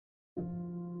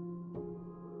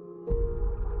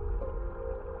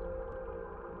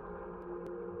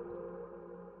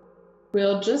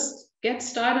We'll just get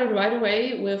started right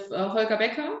away with Holger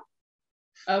Becker.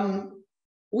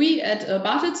 We at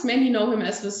Bartels mainly know him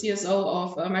as the CSO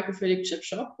of microfluidic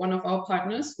ChipShop, one of our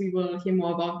partners. We will hear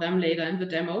more about them later in the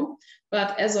demo.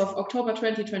 But as of October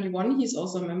 2021, he's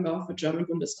also a member of the German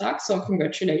Bundestag, so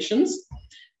congratulations.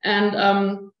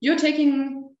 And you're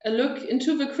taking a look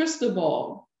into the crystal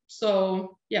ball.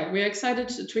 So yeah, we're excited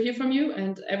to hear from you.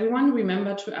 And everyone,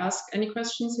 remember to ask any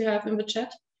questions you have in the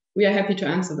chat. We are happy to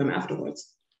answer them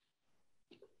afterwards.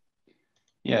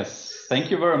 Yes, thank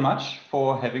you very much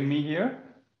for having me here.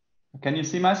 Can you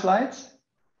see my slides?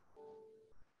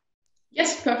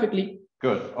 Yes, perfectly.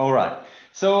 Good, all right.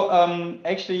 So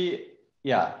actually,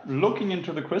 yeah, looking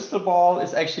into the crystal ball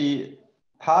is actually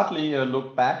partly a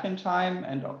look back in time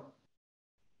and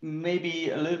maybe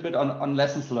a little bit on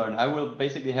lessons learned. I will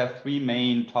basically have three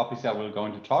main topics I will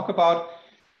going to talk about,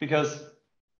 because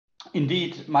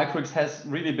indeed, microfluidics has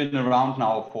really been around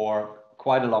now for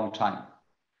quite a long time.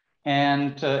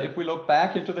 And if we look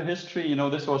back into the history, you know,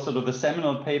 this was sort of the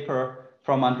seminal paper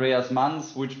from Andreas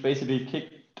Manz, which basically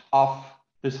kicked off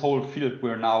this whole field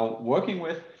we're now working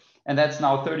with. And that's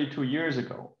now 32 years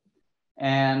ago.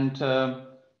 And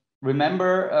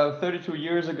remember, 32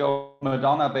 years ago,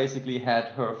 Madonna basically had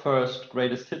her first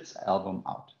greatest hits album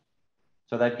out.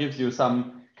 So that gives you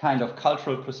some kind of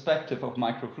cultural perspective of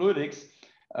microfluidics.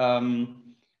 And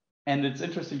it's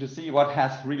interesting to see what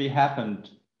has really happened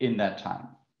in that time.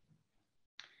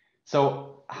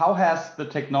 So how has the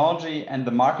technology and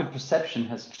the market perception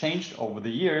has changed over the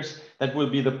years? That will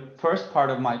be the first part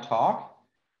of my talk.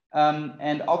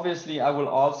 And obviously, I will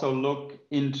also look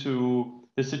into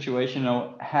the situation, you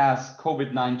know, has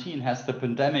COVID-19, has the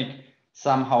pandemic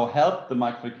somehow helped the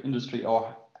microfluidic industry,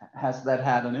 or has that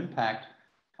had an impact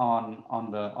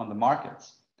on the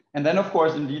markets? And then, of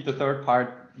course, indeed, the third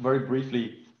part, very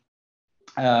briefly,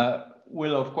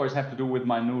 will, of course, have to do with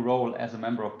my new role as a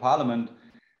member of parliament,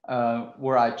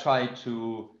 where I try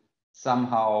to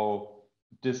somehow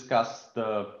discuss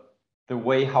the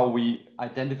way how we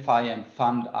identify and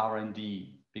fund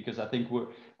R&D, because I think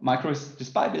microfluidics,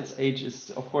 despite its age, is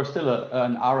of course still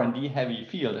an R&D heavy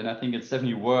field, and I think it's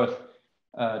definitely worth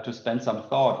to spend some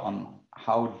thought on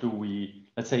how do we,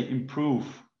 let's say, improve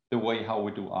the way how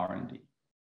we do R&D.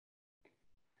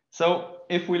 So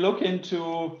if we look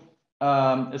into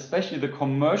especially the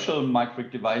commercial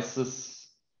microfluidic devices,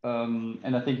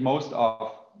 and I think most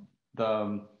of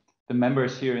the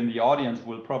members here in the audience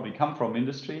will probably come from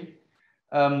industry.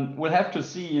 We'll have to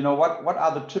see, you know, what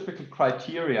are the typical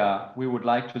criteria we would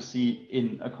like to see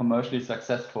in a commercially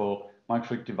successful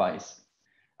microfluidic device.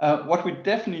 What we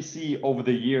definitely see over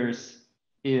the years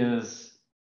is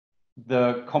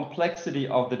the complexity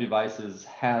of the devices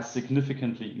has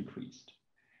significantly increased.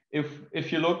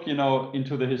 If you look, you know,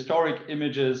 into the historic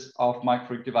images of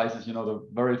microfluidic devices, you know, the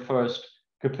very first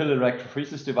capillary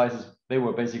electrophoresis devices, they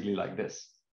were basically like this,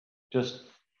 just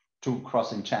two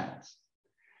crossing channels.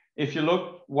 If you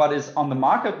look what is on the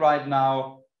market right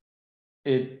now,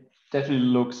 it definitely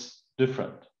looks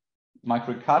different.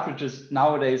 Microfluidic cartridges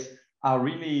nowadays are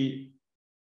really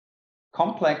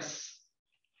complex,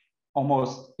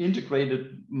 almost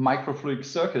integrated microfluidic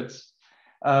circuits,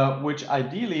 which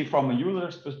ideally from a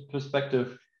user's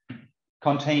perspective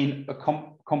contain a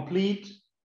complete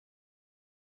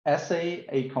assay,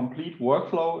 a complete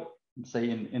workflow, say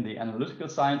in the analytical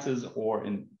sciences or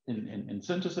in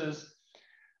synthesis,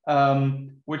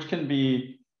 which can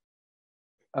be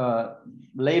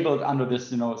labeled under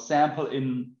this, you know, sample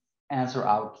in, answer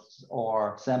out,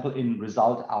 or sample in,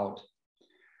 result out.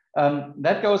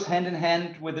 That goes hand in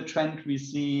hand with the trend we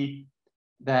see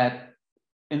that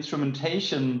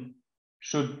instrumentation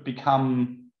should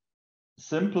become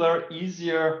simpler,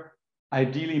 easier,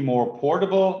 ideally more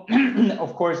portable.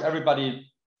 Of course,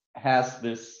 everybody has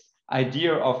this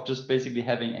idea of just basically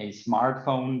having a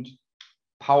smartphone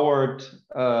powered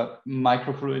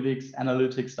microfluidics,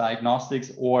 analytics, diagnostics,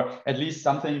 or at least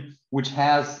something which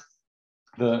has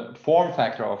the form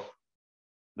factor of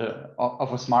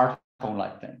a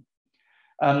smartphone-like thing.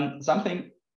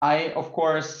 Something I, of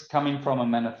course, coming from a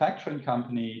manufacturing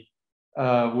company,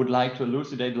 would like to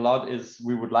elucidate a lot is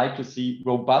we would like to see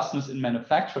robustness in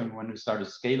manufacturing when we start to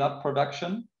scale up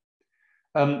production.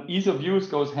 Ease of use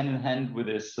goes hand in hand with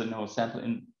this, you know, sample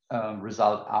in,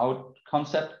 result out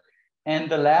concept.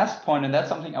 And the last point, and that's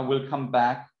something I will come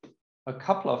back a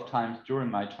couple of times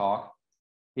during my talk,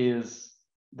 is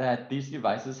that these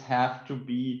devices have to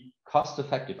be cost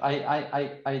effective.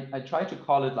 I try to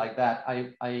call it like that.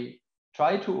 I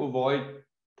try to avoid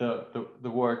the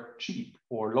word cheap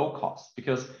or low cost,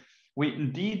 because we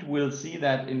indeed will see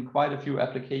that in quite a few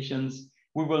applications,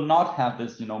 we will not have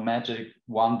this, magic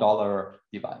 $1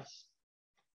 device.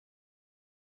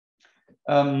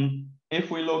 If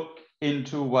we look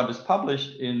into what is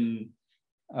published in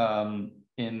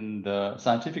the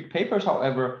scientific papers,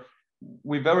 however,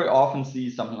 we very often see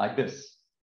something like this.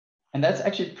 And that's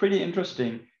actually pretty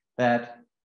interesting that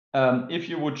if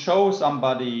you would show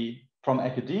somebody from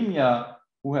academia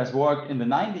who has worked in the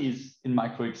 90s in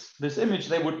microfluidics this image,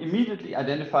 they would immediately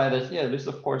identify that, yeah, this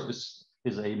of course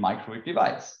is a microfluidic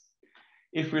device.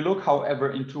 If we look,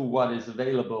 however, into what is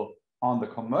available on the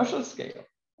commercial scale,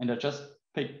 and I just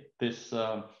picked this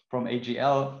from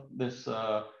AGL, this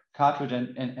cartridge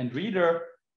and reader,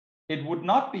 it would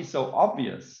not be so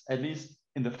obvious, at least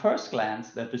in the first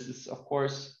glance, that this is, of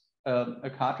course, a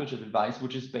cartridge device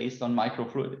which is based on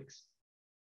microfluidics.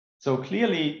 So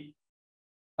clearly,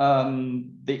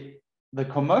 the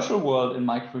commercial world in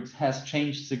microfluidics has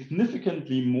changed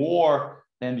significantly more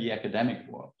than the academic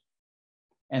world.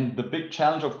 And the big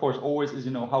challenge, of course, always is,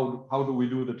 how do we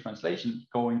do the translation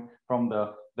going from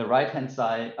the right-hand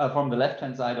side, from the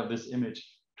left-hand side of this image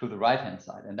to the right-hand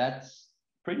side. And that's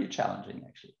pretty challenging,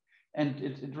 actually. And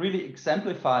it really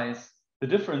exemplifies the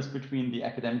difference between the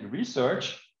academic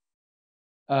research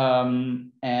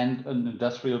and an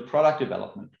industrial product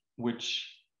development, which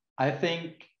I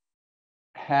think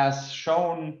has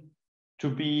shown to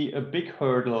be a big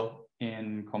hurdle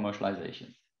in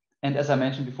commercialization. And as I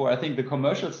mentioned before, I think the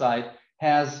commercial side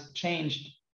has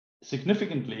changed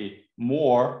significantly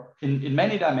more in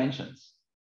many dimensions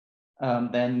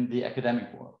than the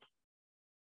academic world.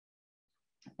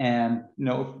 And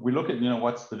if we look at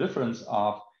what's the difference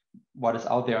of what is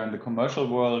out there in the commercial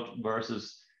world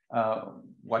versus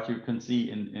what you can see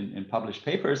in published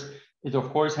papers, it of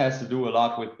course has to do a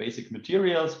lot with basic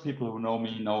materials. People who know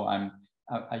me know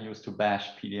I used to bash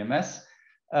PDMS.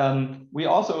 We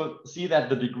also see that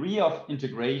the degree of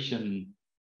integration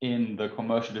in the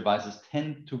commercial devices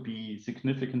tend to be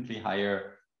significantly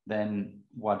higher than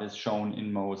what is shown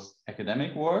in most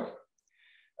academic work.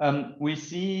 We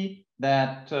see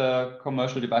that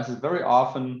commercial devices very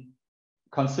often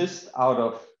consist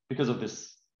because of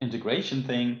this integration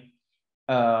thing,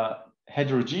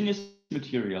 heterogeneous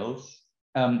materials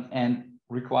and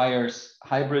requires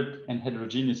hybrid and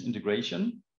heterogeneous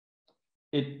integration.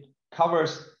 It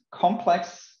covers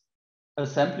complex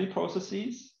assembly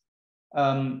processes,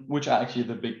 which are actually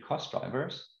the big cost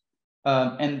drivers.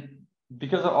 And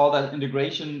because of all that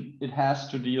integration, it has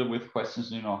to deal with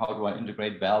questions, how do I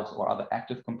integrate valves or other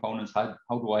active components? How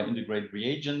do I integrate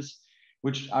reagents,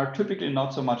 which are typically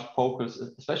not so much focused,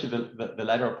 especially the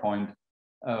latter point,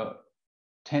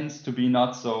 tends to be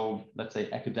not so, let's say,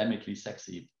 academically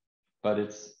sexy, but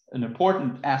it's an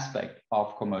important aspect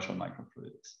of commercial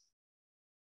microfluidics.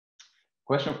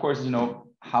 Question, of course, is,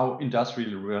 how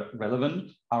industrially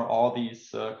relevant are all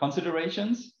these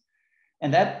considerations?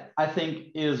 And that, I think,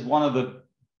 is one of the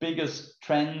biggest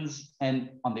trends, and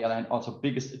on the other hand, also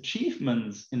biggest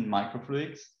achievements in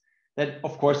microfluidics, that,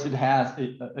 of course, it has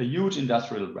a huge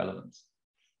industrial relevance.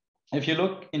 If you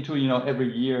look into,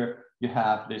 every year, you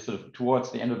have this sort of,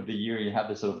 towards the end of the year, you have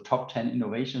this sort of top 10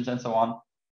 innovations and so on.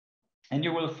 And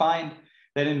you will find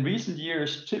that in recent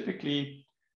years, typically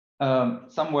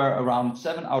somewhere around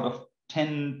 7 out of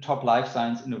 10 top life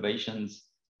science innovations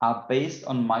are based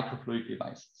on microfluidic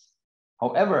devices.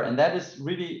 However, and that's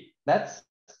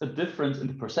a difference in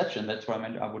the perception. That's what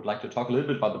I would like to talk a little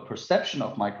bit about the perception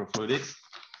of microfluidics,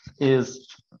 is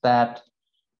that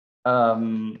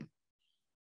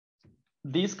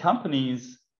these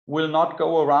companies will not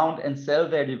go around and sell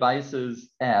their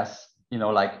devices as,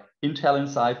 like Intel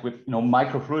inside with,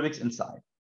 microfluidics inside.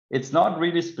 It's not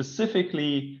really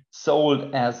specifically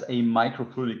sold as a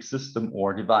microfluidic system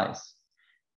or device.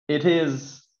 It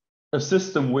is a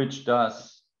system which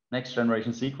does next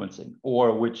generation sequencing,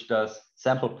 or which does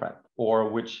sample prep, or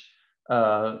which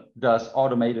does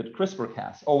automated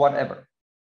CRISPR-Cas, or whatever.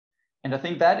 And I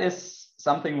think that is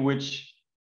something which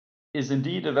is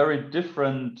indeed a very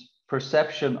different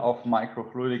perception of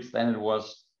microfluidics than it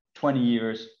was 20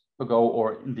 years ago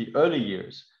or in the early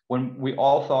years, when we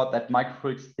all thought that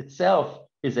microfluidics itself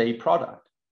is a product.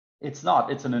 It's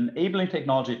not. It's an enabling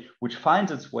technology which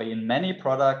finds its way in many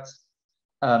products.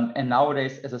 And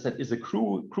nowadays, as I said, is a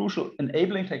crucial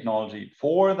enabling technology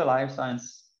for the life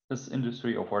sciences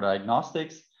industry or for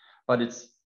diagnostics, but it's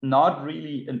not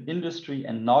really an industry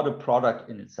and not a product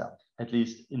in itself, at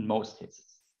least in most cases.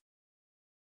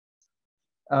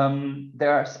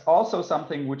 There's also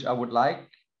something which I would like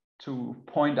to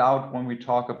point out when we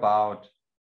talk about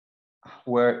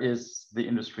where is the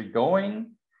industry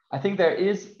going. I think there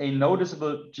is a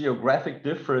noticeable geographic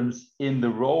difference in the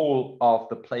role of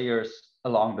the players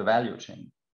along the value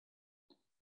chain.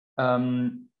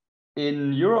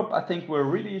 In Europe, I think we're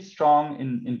really strong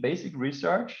in basic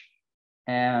research.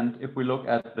 And if we look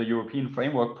at the European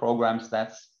framework programs,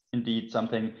 that's indeed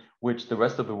something which the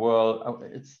rest of the world,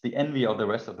 it's the envy of the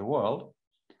rest of the world.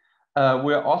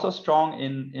 We're also strong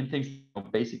in things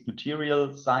like basic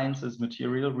material sciences,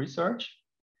 material research.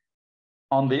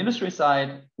 On the industry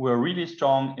side, we're really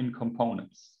strong in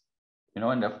components,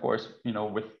 and of course,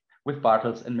 with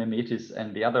Bartels and Memetis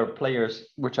and the other players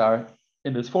which are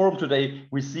in this forum today,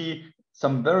 we see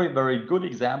some very, very good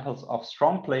examples of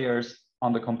strong players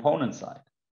on the component side.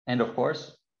 And of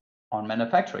course, on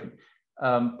manufacturing.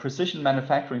 Precision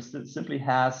manufacturing simply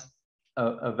has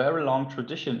a very long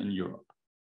tradition in Europe.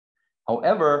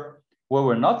 However, where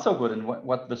we're not so good and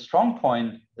what the strong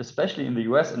point, especially in the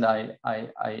US, and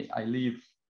I leave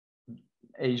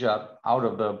Asia out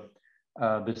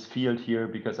of this field here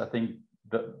because I think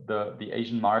the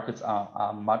Asian markets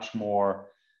are much more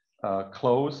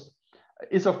closed,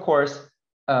 is of course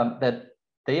that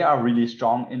they are really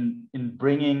strong in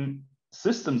bringing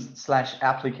systems /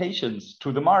 applications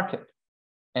to the market.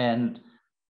 And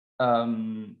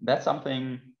that's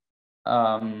something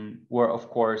where, of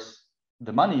course,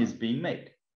 the money is being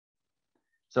made.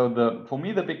 So for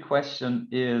me, the big question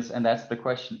is, and that's the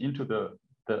question into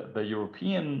the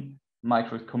European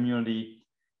micro community,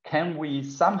 can we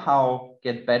somehow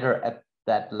get better at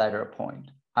that latter point?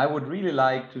 I would really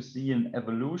like to see an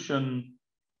evolution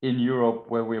in Europe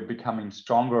where we're becoming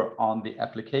stronger on the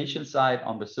application side,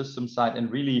 on the system side,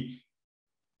 and really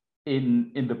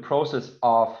in the process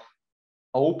of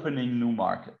opening new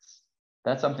markets.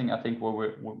 That's something I think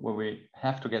where we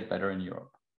have to get better in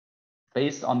Europe,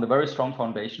 based on the very strong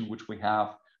foundation which we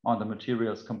have on the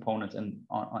materials, components,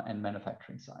 and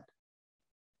manufacturing side.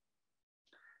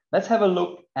 Let's have a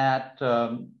look at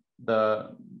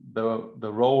the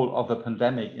role of the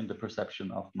pandemic in the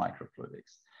perception of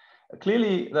microfluidics.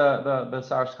 Clearly, the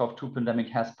SARS-CoV-2 pandemic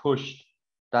has pushed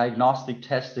diagnostic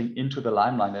testing into the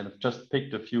limelight, and I've just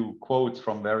picked a few quotes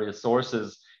from various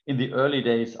sources in the early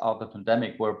days of the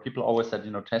pandemic, where people always said,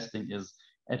 testing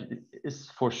is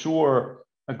for sure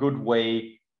a good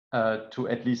way to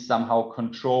at least somehow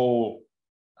control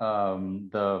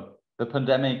the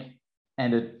pandemic,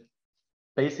 and it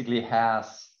basically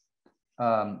has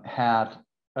had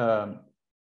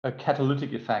a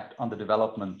catalytic effect on the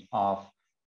development of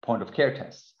point-of-care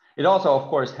tests. It also, of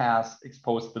course, has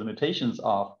exposed the limitations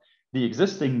of the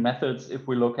existing methods. If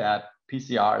we look at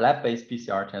PCR, lab-based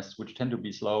PCR tests, which tend to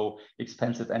be slow,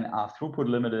 expensive, and are throughput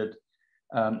limited.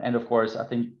 And of course, I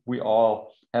think we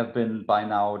all have been by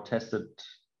now tested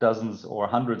dozens or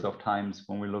hundreds of times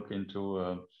when we look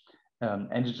into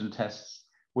antigen tests,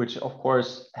 which of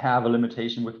course have a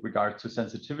limitation with regard to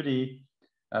sensitivity.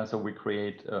 So we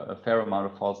create a fair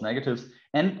amount of false negatives.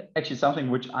 And actually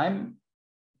something which I'm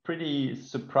pretty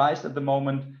surprised at the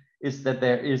moment is that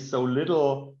there is so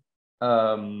little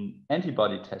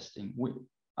antibody testing.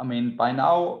 By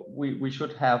now we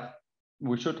should have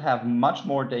much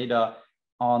more data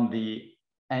on the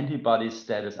antibody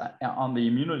status, on the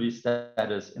immunity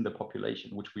status in the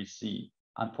population, which we see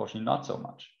unfortunately not so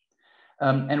much.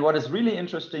 And what is really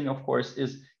interesting, of course,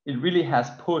 is it really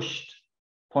has pushed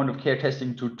point-of-care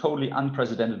testing to totally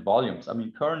unprecedented volumes.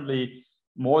 Currently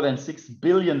more than 6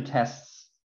 billion tests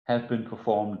have been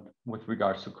performed with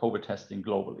regards to COVID testing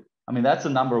globally. That's a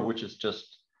number which is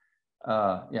just,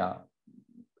 the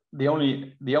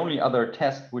only other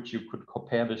test which you could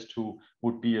compare this to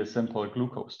would be a simple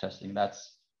glucose testing.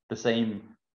 That's the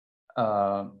same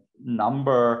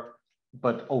number,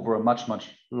 but over a much, much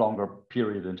longer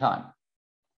period in time.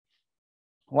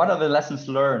 What are the lessons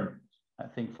learned, I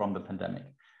think, from the pandemic?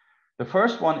 The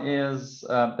first one is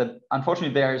that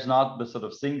unfortunately there is not the sort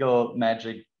of single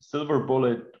magic silver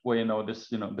bullet where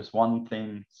this one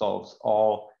thing solves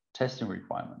all testing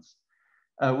requirements.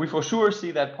 We for sure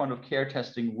see that point-of-care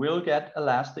testing will get a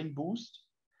lasting boost.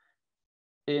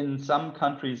 In some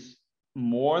countries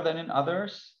more than in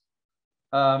others,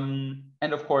 and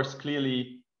of course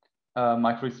clearly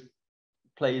microfluidics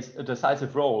plays a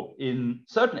decisive role in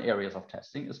certain areas of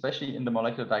testing, especially in the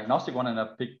molecular diagnostic one, and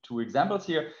I've picked 2 examples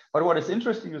here. But what is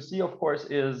interesting to see, of course,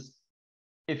 is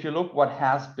if you look what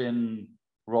has been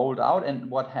rolled out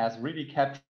and what has really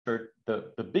captured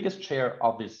the biggest share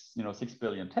of this 6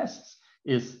 billion tests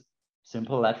is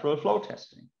simple lateral flow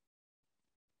testing.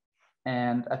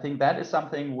 And I think that is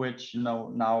something which,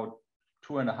 now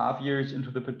 2.5 years into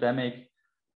the pandemic,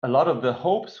 a lot of the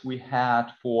hopes we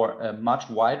had for a much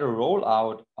wider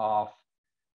rollout of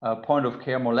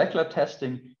point-of-care molecular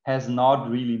testing has not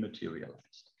really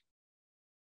materialized.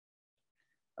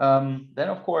 Then,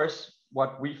 of course,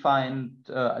 what we find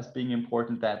as being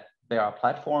important, that there are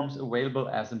platforms available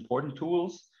as important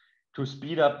tools to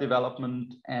speed up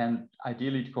development and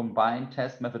ideally to combine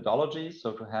test methodologies.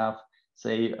 So to have,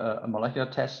 say, a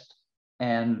molecular test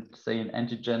and say an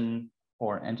antigen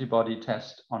or antibody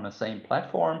test on the same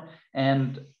platform.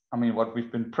 And I mean, what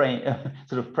we've been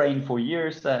praying for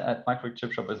years at Microfluidic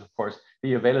ChipShop is, of course,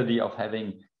 the availability of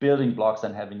having building blocks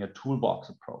and having a toolbox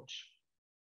approach.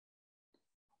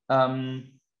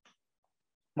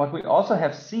 What we also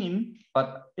have seen,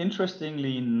 but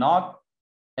interestingly not,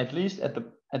 at least at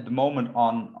the moment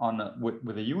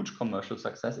with a huge commercial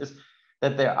success, is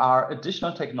that there are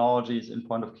additional technologies in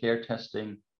point of care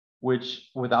testing, which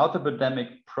without the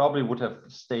pandemic probably would have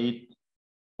stayed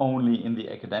only in the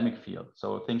academic field.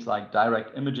 So things like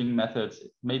direct imaging methods,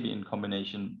 maybe in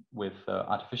combination with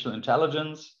artificial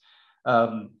intelligence,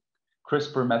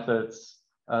 CRISPR methods,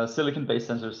 silicon-based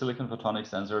sensors, silicon photonic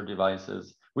sensor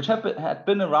devices, which had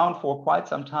been around for quite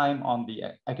some time on the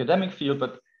academic field,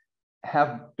 but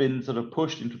have been sort of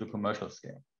pushed into the commercial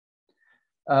scale.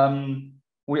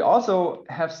 We also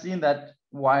have seen that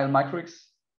while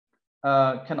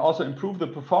microfluidics can also improve the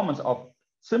performance of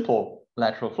simple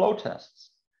lateral flow tests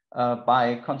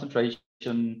by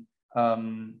concentration,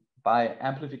 by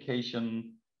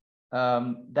amplification,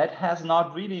 that has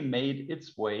not really made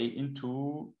its way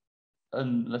into,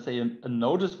 let's say, a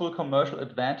noticeable commercial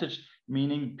advantage,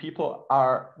 meaning people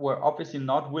were obviously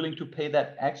not willing to pay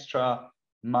that extra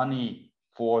money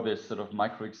for this sort of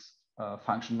microfluidics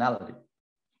functionality.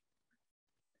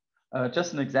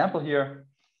 Just an example here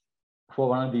for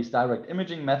one of these direct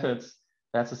imaging methods.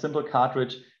 That's a simple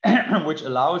cartridge which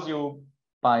allows you,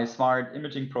 by smart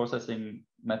imaging processing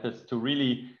methods, to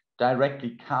really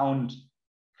directly count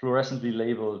fluorescently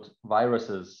labeled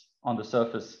viruses on the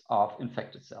surface of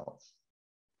infected cells.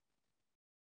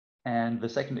 And the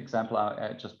second example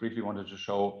I just briefly wanted to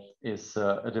show is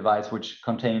a device which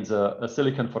contains a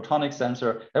silicon photonic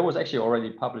sensor that was actually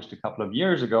already published a couple of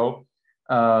years ago,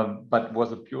 but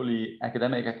was a purely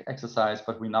academic exercise.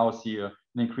 But we now see an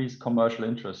increased commercial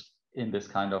interest in this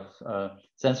kind of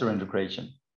sensor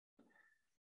integration.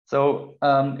 So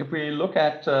if we look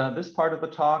at this part of the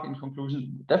talk, in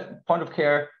conclusion, point of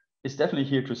care is definitely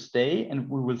here to stay, and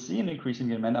we will see an increasing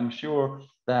demand. I'm sure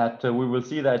that we will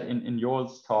see that in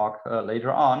Joel's talk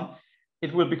later on.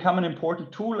 It will become an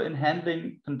important tool in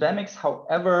handling pandemics.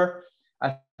 However,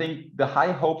 I think the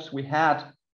high hopes we had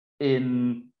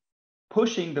in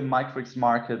pushing the microfluidics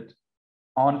market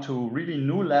onto really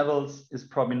new levels is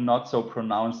probably not so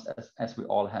pronounced as we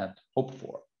all had hoped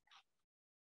for.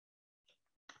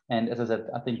 And as I said,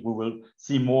 I think we will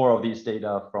see more of these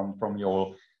data from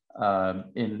Joel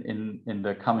in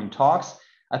the coming talks.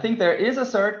 I think there is a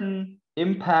certain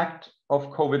impact of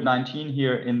COVID-19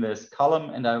 here in this column,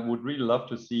 and I would really love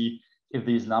to see if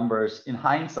these numbers in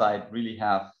hindsight really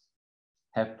have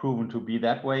proven to be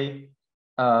that way.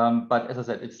 But as I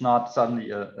said, it's not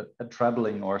suddenly a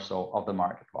trebling or so of the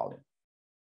market volume.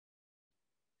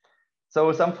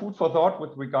 So some food for thought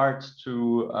with regards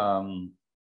to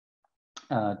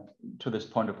this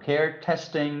point of care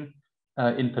testing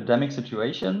in pandemic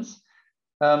situations.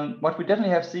 What we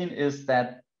definitely have seen is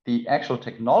that the actual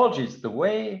technologies, the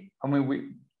way, I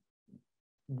mean,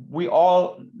 we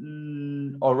all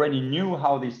already knew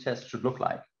how these tests should look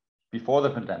like before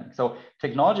the pandemic. So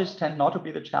technologies tend not to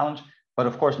be the challenge, but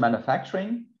of course,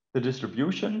 manufacturing, the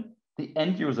distribution, the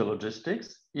end user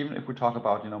logistics, even if we talk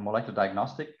about, molecular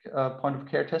diagnostic point of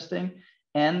care testing,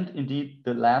 and indeed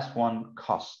the last one,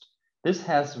 cost. This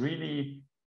has really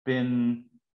been,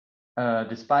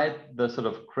 despite the sort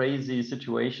of crazy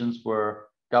situations where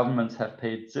governments have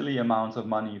paid silly amounts of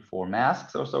money for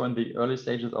masks or so in the early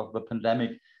stages of the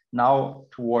pandemic, now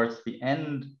towards the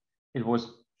end, it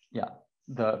was,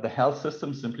 the health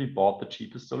system simply bought the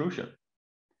cheapest solution.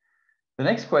 The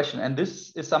next question, and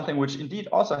this is something which indeed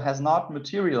also has not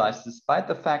materialized, despite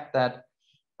the fact that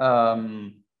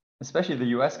especially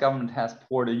the US government has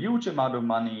poured a huge amount of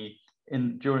money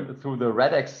through the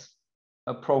REDX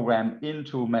program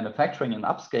into manufacturing and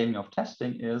upscaling of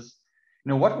testing, is,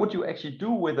 what would you actually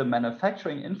do with a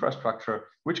manufacturing infrastructure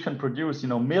which can produce,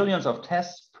 millions of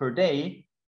tests per day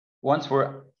once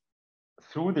we're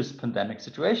through this pandemic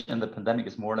situation and the pandemic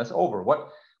is more or less over?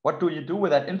 What do you do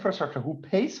with that infrastructure? Who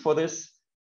pays for this?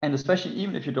 And especially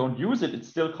even if you don't use it, it's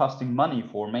still costing money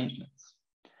for maintenance.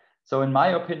 So in my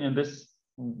opinion, this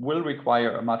will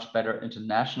require a much better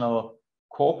international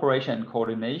cooperation and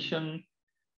coordination.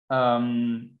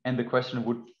 And the question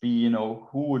would be,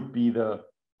 who would be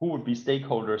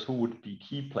stakeholders, who would be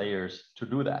key players to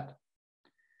do that?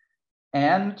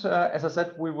 And as I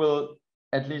said, we will,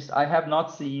 at least I have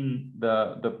not seen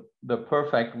the the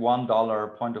perfect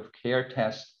 $1 point of care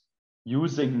test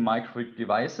using microfluidic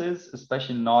devices,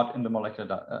 especially not in the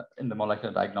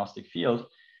molecular diagnostic field.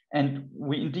 And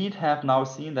we indeed have now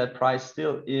seen that price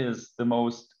still is the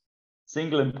most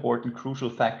single important crucial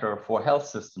factor for health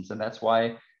systems. And that's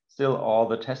why still all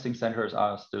the testing centers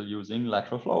are still using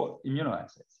lateral flow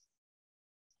immunoassays.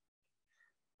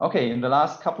 Okay, in the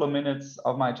last couple of minutes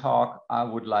of my talk, I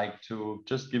would like to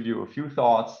just give you a few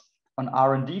thoughts on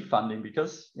R&D funding,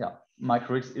 because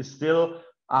microfluidics is still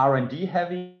R&D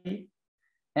heavy.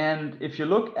 And if you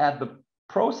look at the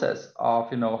process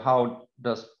of how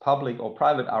does public or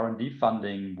private R&D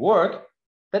funding work,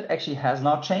 that actually has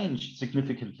not changed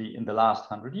significantly in the last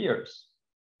 100 years.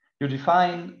 You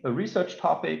define a research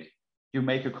topic, you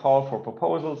make a call for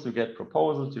proposals, you get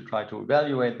proposals, you try to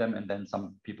evaluate them, and then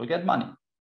some people get money.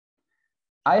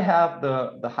 I have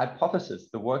the hypothesis,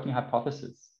 the working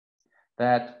hypothesis,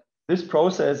 that this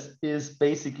process is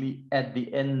basically at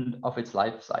the end of its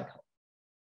life cycle.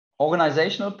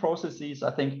 Organizational processes,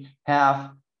 I think,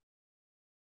 have,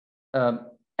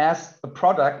 as a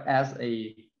product, as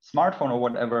a smartphone or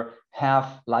whatever,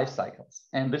 have life cycles.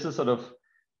 And this is sort of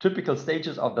typical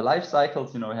stages of the life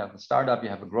cycles. You have a startup, you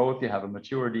have a growth, you have a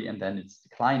maturity, and then it's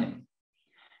declining.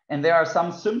 And there are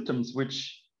some symptoms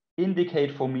which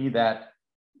indicate for me that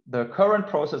the current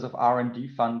process of R&D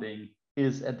funding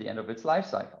is at the end of its life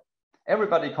cycle.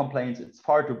 Everybody complains it's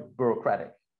far too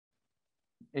bureaucratic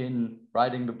in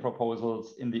writing the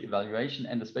proposals, in the evaluation,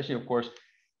 and especially, of course,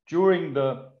 during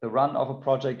the run of a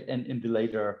project and in the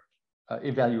later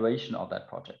evaluation of that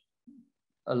project.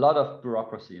 A lot of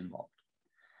bureaucracy involved.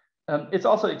 It's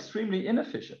also extremely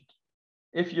inefficient.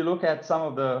 If you look at some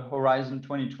of the Horizon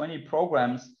 2020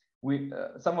 programs,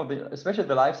 especially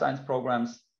the life science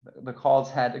programs, the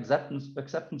calls had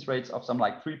acceptance rates of some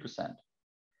like 3%,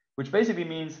 which basically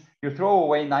means you throw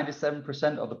away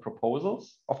 97% of the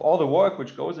proposals, of all the work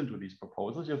which goes into these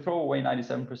proposals. You throw away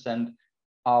 97%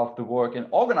 of the work in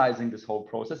organizing this whole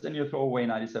process, and you throw away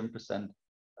 97%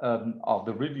 of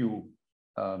the review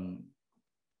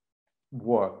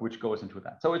work which goes into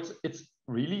that. So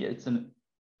it's an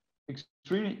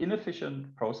extremely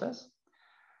inefficient process.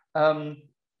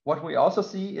 What we also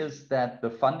see is that the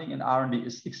funding in R&D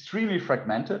is extremely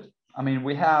fragmented. I mean,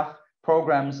 we have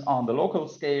programs on the local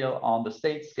scale, on the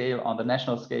state scale, on the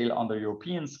national scale, on the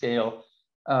European scale,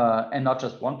 and not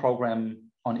just one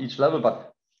program on each level,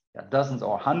 but dozens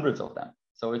or hundreds of them.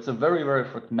 So it's a very, very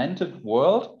fragmented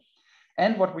world.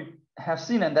 And what we have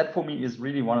seen, and that for me is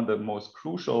really one of the most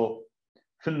crucial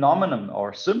phenomenon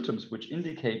or symptoms which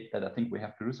indicate that I think we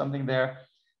have to do something there,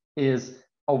 is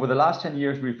over the last 10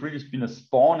 years, we've really been a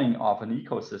spawning of an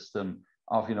ecosystem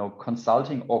of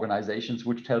consulting organizations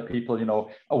which tell people,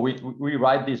 oh, we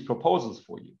write these proposals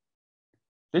for you.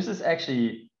 This is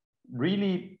actually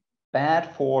really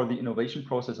bad for the innovation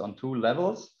process on two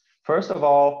levels. First of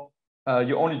all,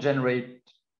 you only generate,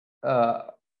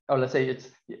 or let's say it's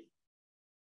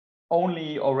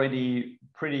only already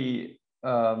pretty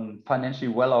financially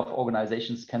well-off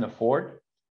organizations can afford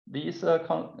these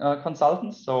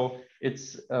consultants. So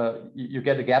it's you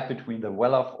get a gap between the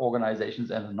well-off organizations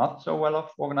and the not so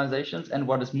well-off organizations. And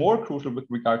what is more crucial with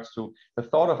regards to the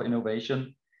thought of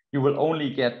innovation, you will only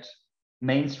get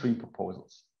mainstream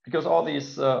proposals, because all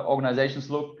these organizations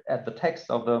look at the text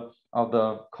of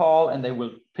the call and they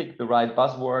will pick the right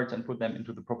buzzwords and put them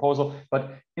into the proposal.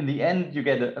 But in the end, you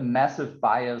get a massive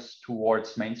bias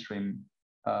towards mainstream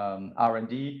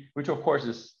R&D, which of course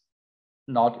is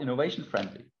not innovation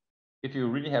friendly. If you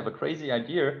really have a crazy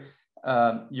idea,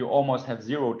 you almost have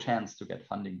zero chance to get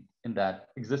funding in that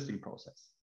existing process.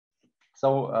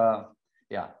 So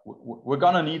we're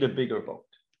gonna need a bigger boat.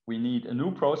 We need a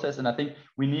new process, and I think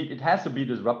it has to be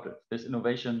disruptive. This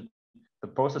innovation, the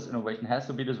process innovation has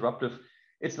to be disruptive.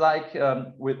 It's like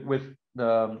with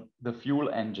the fuel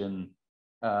engine.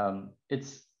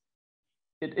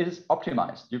 It is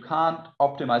optimized. You can't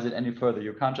optimize it any further.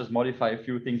 You can't just modify a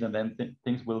few things and then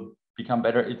things will become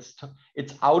better.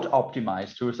 It's out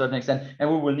optimized to a certain extent, and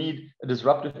we will need a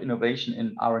disruptive innovation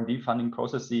in R&D funding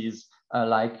processes,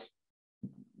 like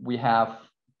we have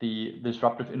the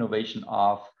disruptive innovation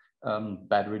of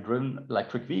battery-driven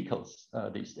electric vehicles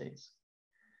these days.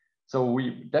 So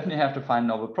we definitely have to find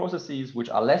novel processes which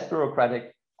are less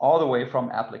bureaucratic, all the way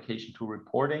from application to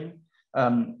reporting.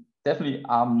 Definitely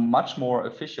are much more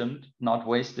efficient, not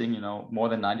wasting more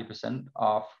than 90%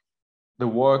 of the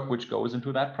work which goes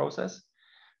into that process.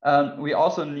 We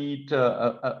also need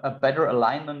a better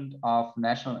alignment of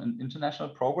national and international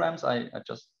programs. I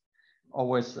just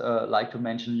always like to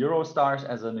mention Eurostars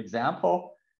as an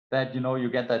example, that you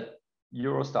get that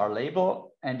Eurostar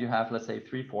label and you have, let's say,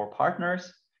 3-4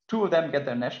 partners. Two of them get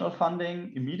their national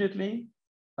funding immediately.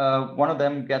 One of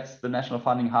them gets the national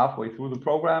funding halfway through the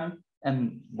program,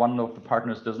 and one of the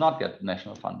partners does not get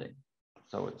national funding.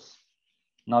 So it's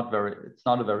not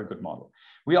a very good model.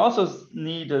 We also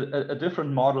need a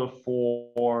different model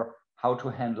for how to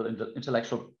handle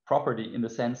intellectual property, in the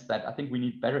sense that I think we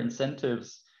need better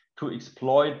incentives to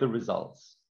exploit the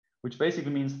results, which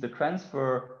basically means the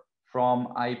transfer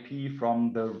from IP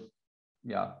from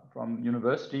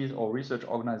universities or research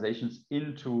organizations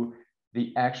into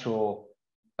the actual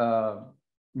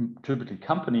typically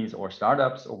companies or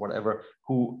startups or whatever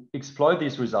who exploit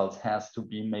these results has to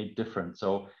be made different.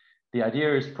 So the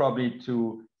idea is probably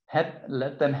to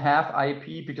let them have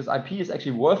IP, because IP is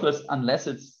actually worthless unless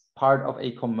it's part of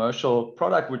a commercial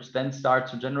product, which then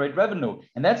starts to generate revenue.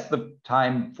 And that's the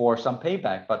time for some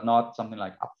payback, but not something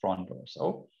like upfront or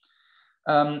so.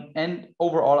 And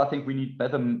overall, I think we need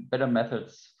better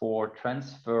methods for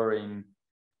transferring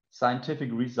scientific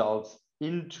results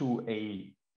into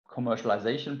a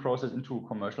commercialization process, into a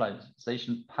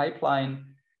commercialization pipeline.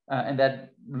 And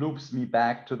that loops me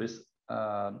back to this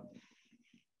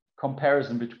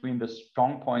comparison between the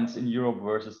strong points in Europe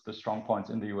versus the strong points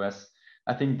in the US.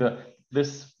 I think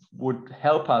this would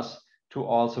help us to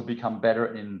also become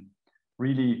better in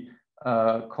really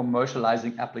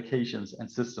commercializing applications and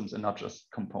systems and not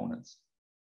just components.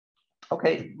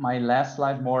 Okay, my last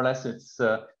slide, more or less,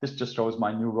 this just shows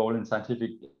my new role in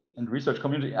scientific and research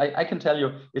community. I can tell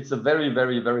you it's a very,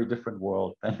 very, very different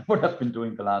world than what I've been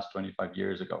doing the last 25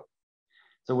 years ago.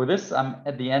 So with this, I'm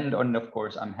at the end, and of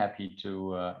course, I'm happy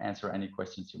to answer any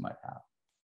questions you might have.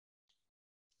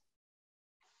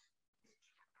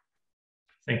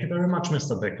 Thank you very much,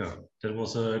 Mr. Becker. That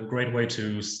was a great way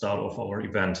to start off our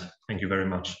event. Thank you very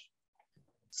much.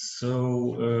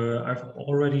 So I've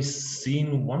already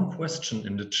seen one question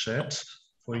in the chat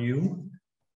for you.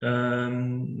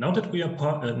 Now that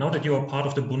you are part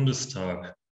of the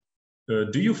Bundestag,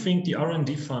 do you think the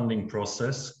R&D funding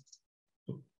process?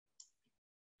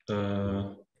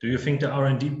 Do you think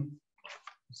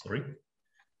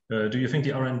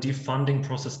the R&D funding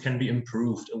process can be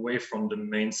improved away from the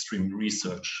mainstream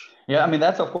research? Yeah, I mean,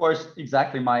 that's of course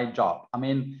exactly my job. I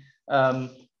mean,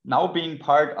 now being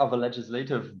part of a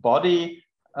legislative body,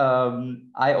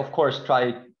 I of course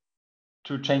try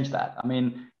to change that. I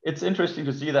mean, it's interesting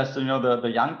to see that, you know, the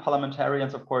young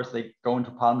parliamentarians, of course, they go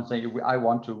into parliament saying, I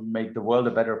want to make the world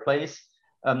a better place.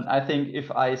 I think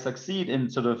if I succeed in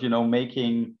sort of, you know,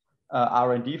 making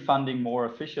R&D funding more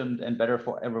efficient and better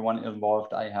for everyone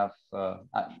involved,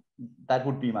 that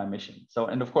would be my mission. So,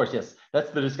 and of course, yes,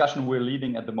 that's the discussion we're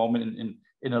leading at the moment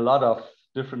in a lot of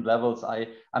different levels.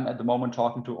 I'm at the moment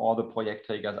talking to all the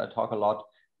Projektträgers. I talk a lot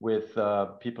with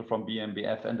people from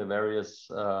BMBF and the various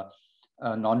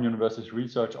non-university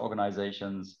research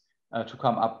organizations to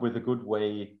come up with a good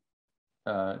way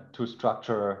to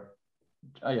structure,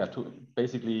 to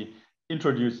basically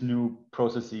introduce new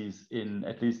processes in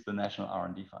at least the national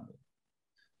R&D funding.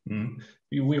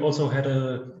 We also had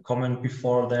a comment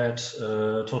before that,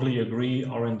 totally agree,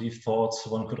 R&D thoughts,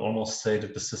 one could almost say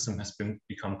that the system has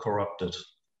become corrupted.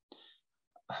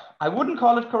 I wouldn't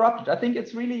call it corrupted. I think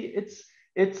it's really, it's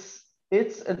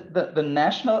the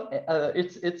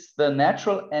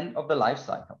natural end of the life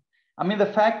cycle. I mean,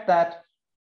 the fact that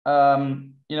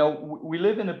you know, we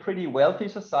live in a pretty wealthy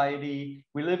society.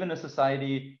 We live in a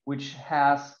society which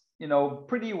has, you know,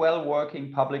 pretty well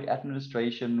working public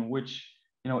administration, which,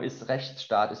 you know, is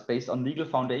Rechtsstaat, is based on legal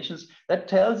foundations. That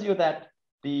tells you that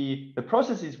the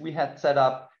processes we had set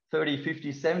up 30,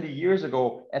 50, 70 years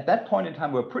ago, at that point in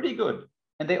time, were pretty good.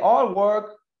 And they all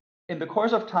work in the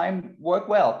course of time, work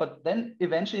well. But then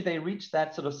eventually they reach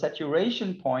that sort of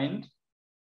saturation point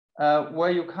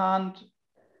where you can't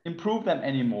improve them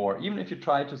anymore. Even if you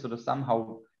try to sort of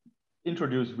somehow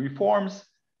introduce reforms,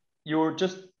 you're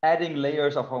just adding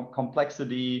layers of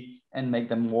complexity and make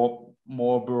them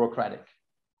more bureaucratic.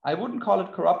 I wouldn't call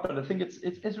it corrupt, but I think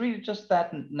it's really just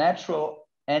that natural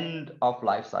end of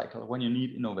life cycle when you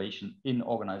need innovation in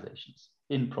organizations,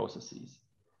 in processes.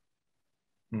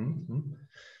 Mm-hmm.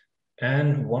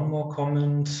 And one more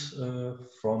comment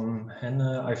from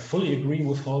Hannah. I fully agree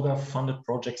with Holger. Funded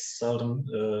projects seldom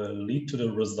lead to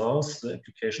the results the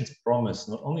applications promise.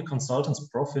 Not only consultants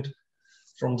profit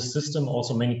from the system,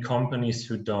 also many companies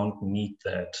who don't need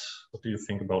that. What do you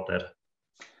think about that?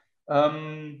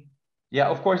 Yeah,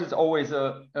 of course, it's always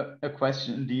a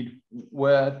question indeed.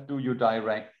 Where do you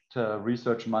direct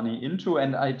research money into?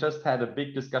 And I just had a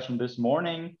big discussion this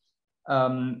morning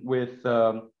with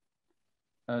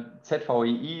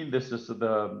ZVEI. This is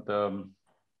the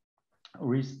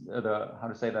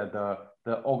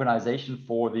organization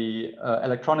for the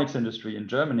electronics industry in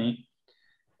Germany,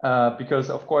 because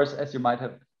of course, as you might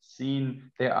have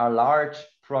seen, there are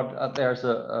there's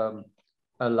a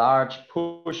large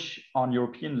push on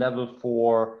European level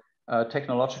for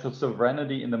technological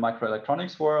sovereignty in the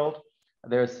microelectronics world.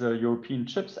 There's the European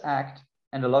Chips Act,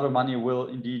 and a lot of money will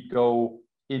indeed go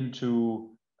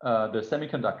into the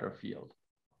semiconductor field.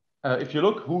 If you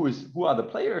look who are the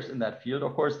players in that field,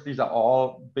 of course, these are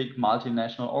all big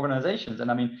multinational organizations.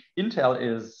 And I mean, Intel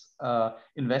is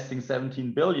investing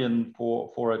 17 billion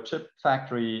for a chip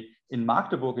factory in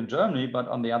Magdeburg in Germany. But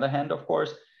on the other hand, of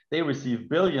course, they receive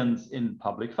billions in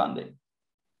public funding.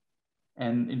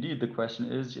 And indeed, the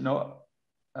question is,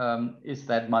 is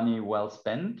that money well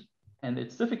spent? And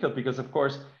it's difficult because, of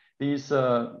course, these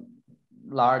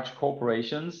large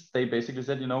corporations, they basically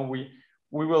said, we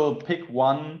will pick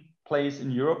one place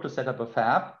in Europe to set up a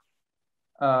fab.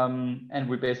 And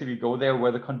we basically go there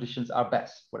where the conditions are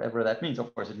best, whatever that means.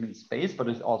 Of course, it means space, but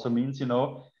it also means,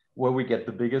 where we get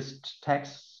the biggest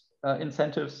tax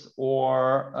incentives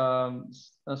or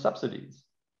subsidies.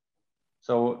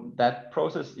 So that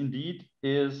process indeed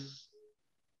is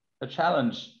a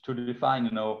challenge to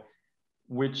define,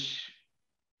 which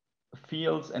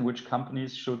fields and which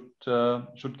companies should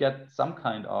get some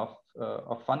kind of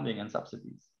funding and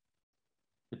subsidies.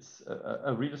 It's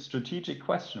a really strategic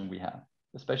question we have,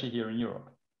 especially here in Europe.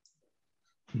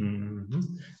 Mm-hmm.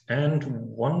 And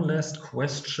one last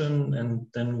question, and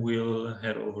then we'll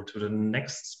head over to the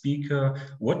next speaker.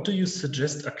 What do you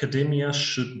suggest academia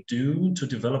should do to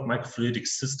develop microfluidic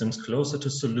systems closer to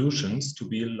solutions to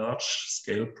be large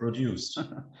scale produced?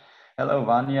 Hello,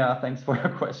 Vanya. Thanks for your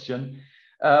question.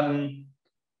 I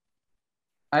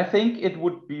think it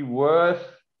would be worth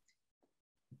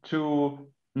to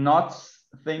not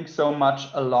think so much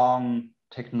along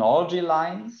technology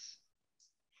lines,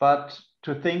 but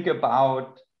to think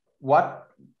about what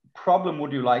problem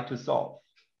would you like to solve.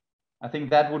 I think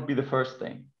that would be the first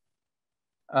thing.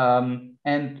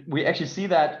 And we actually see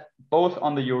that both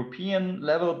on the European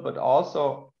level, but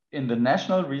also in the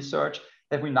national research,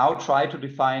 that we now try to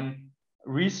define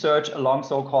research along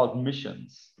so-called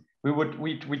missions.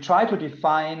 We try to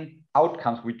define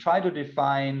outcomes. We try to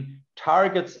define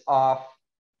targets of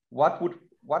what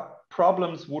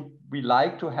problems would we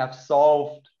like to have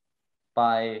solved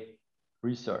by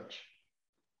research.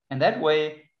 And that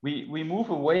way we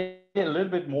move away a little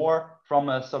bit more from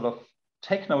a sort of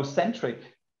technocentric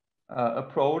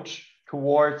approach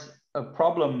towards a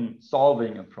problem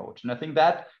solving approach. And I think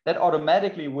that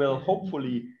automatically will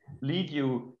hopefully lead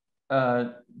you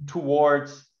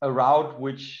towards a route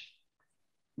which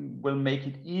will make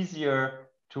it easier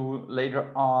to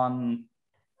later on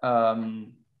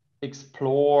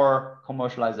explore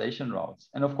commercialization routes.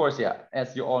 And of course, yeah,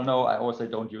 as you all know, I also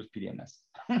don't use PDMS.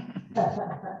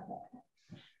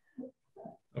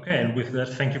 Okay, and with that,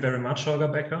 thank you very much, Holger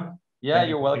Becker. Yeah,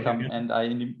 you're welcome. And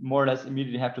I more or less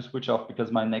immediately have to switch off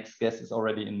because my next guest is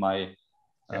already in my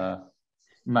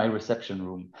my reception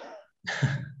room.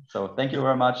 So thank you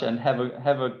very much, and have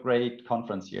a great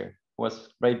conference here. It was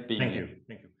great being here.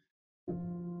 Thank you.